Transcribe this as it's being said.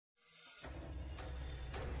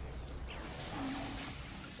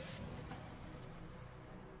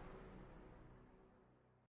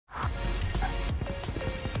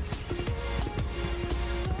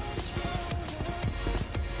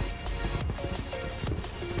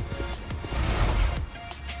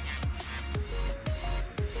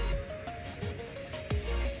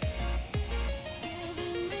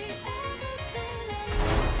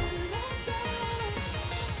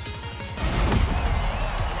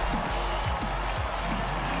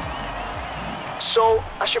So,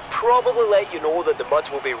 I should probably let you know that the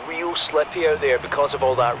muds will be real slippy out there because of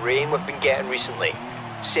all that rain we've been getting recently.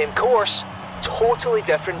 Same course, totally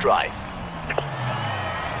different drive.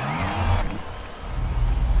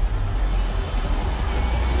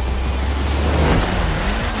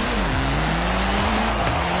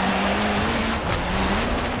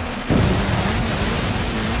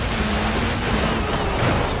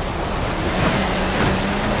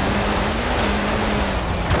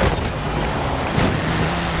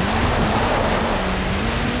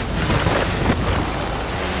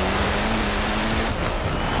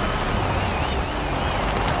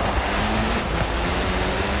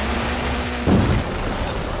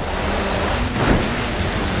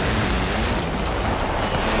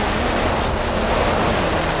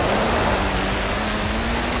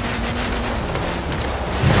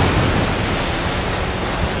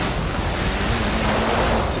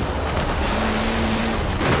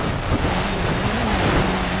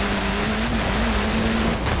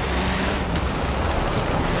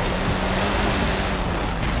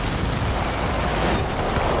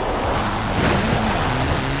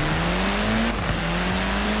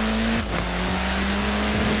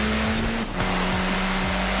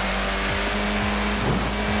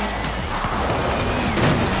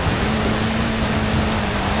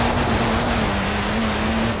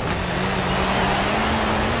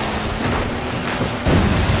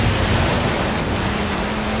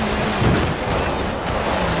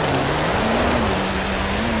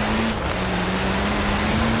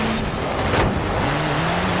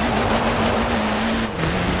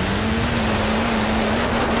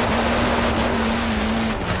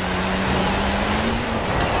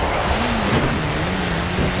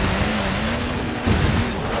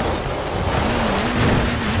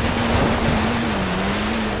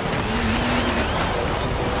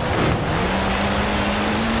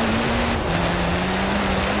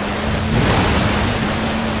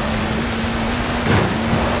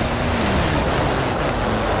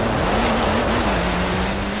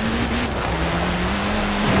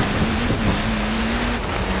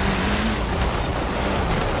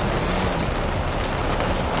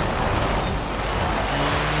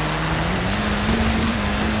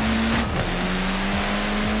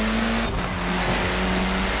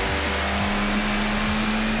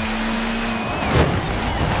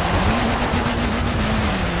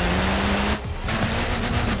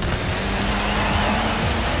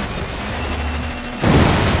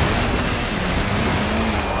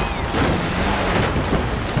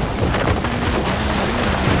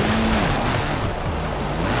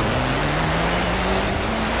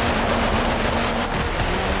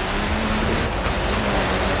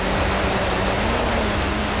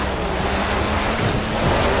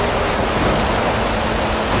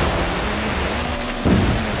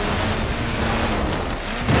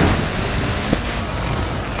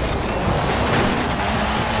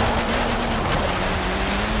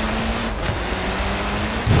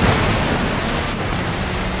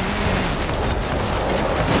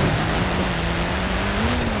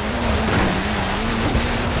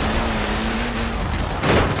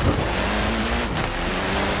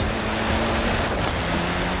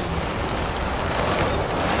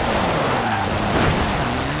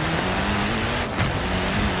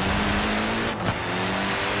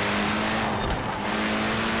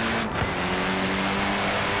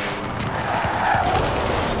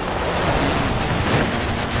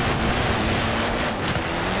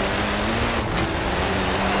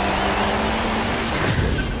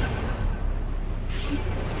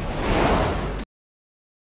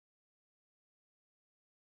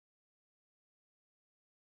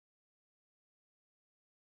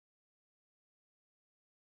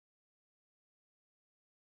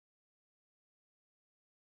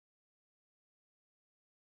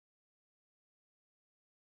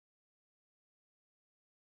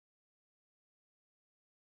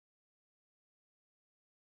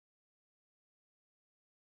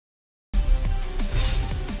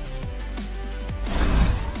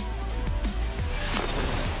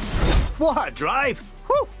 What a drive!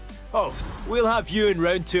 Whew. Oh, we'll have you in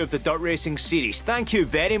round 2 of the Dirt Racing series. Thank you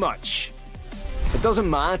very much. It doesn't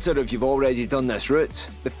matter if you've already done this route.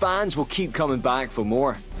 The fans will keep coming back for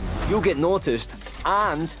more. You'll get noticed,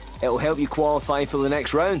 and it'll help you qualify for the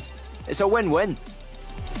next round. It's a win-win.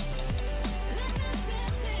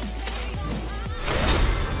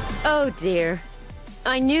 Oh dear.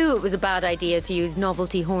 I knew it was a bad idea to use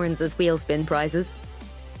novelty horns as wheel spin prizes.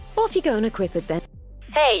 Off you go and equip it then.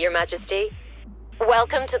 Hey, Your Majesty.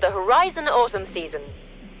 Welcome to the Horizon Autumn season.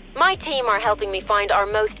 My team are helping me find our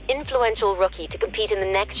most influential rookie to compete in the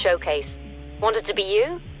next showcase. Want it to be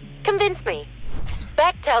you? Convince me.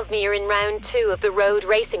 Beck tells me you're in round 2 of the road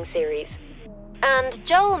racing series. And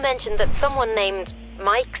Joel mentioned that someone named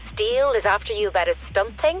Mike Steele is after you about a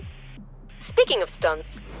stunt thing? Speaking of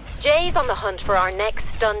stunts, Jay's on the hunt for our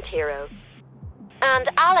next stunt hero. And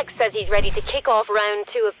Alex says he's ready to kick off round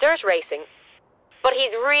 2 of dirt racing. But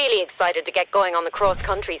he's really excited to get going on the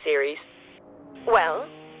cross-country series. Well,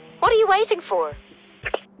 what are you waiting for?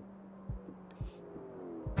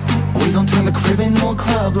 We gon' turn the crib into a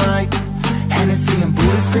club like Hennessy and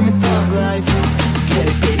Buddha screaming thug life. Get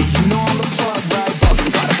it, baby, you know I'm the plug, right? But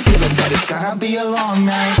we got a feeling that it's gonna be a long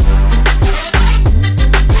night.